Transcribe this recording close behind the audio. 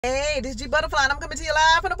Hey, this is G Butterfly, and I'm coming to you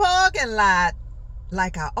live from the parking lot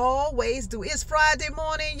like I always do. It's Friday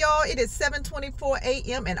morning, y'all. It is 7:24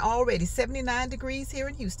 a.m. and already 79 degrees here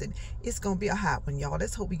in Houston. It's going to be a hot one, y'all.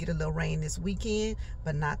 Let's hope we get a little rain this weekend,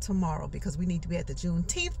 but not tomorrow, because we need to be at the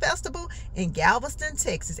Juneteenth Festival in Galveston,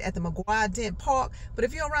 Texas at the McGuire Dent Park. But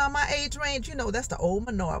if you're around my age range, you know that's the old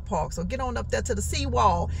Menard Park. So get on up there to the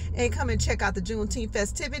seawall and come and check out the Juneteenth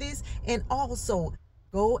festivities, and also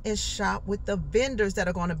go and shop with the vendors that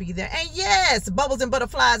are going to be there. And yes, Bubbles and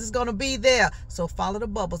Butterflies is going to be there. So follow the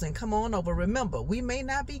bubbles and come on over. Remember, we may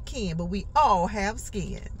not be kin, but we all have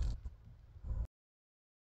skin.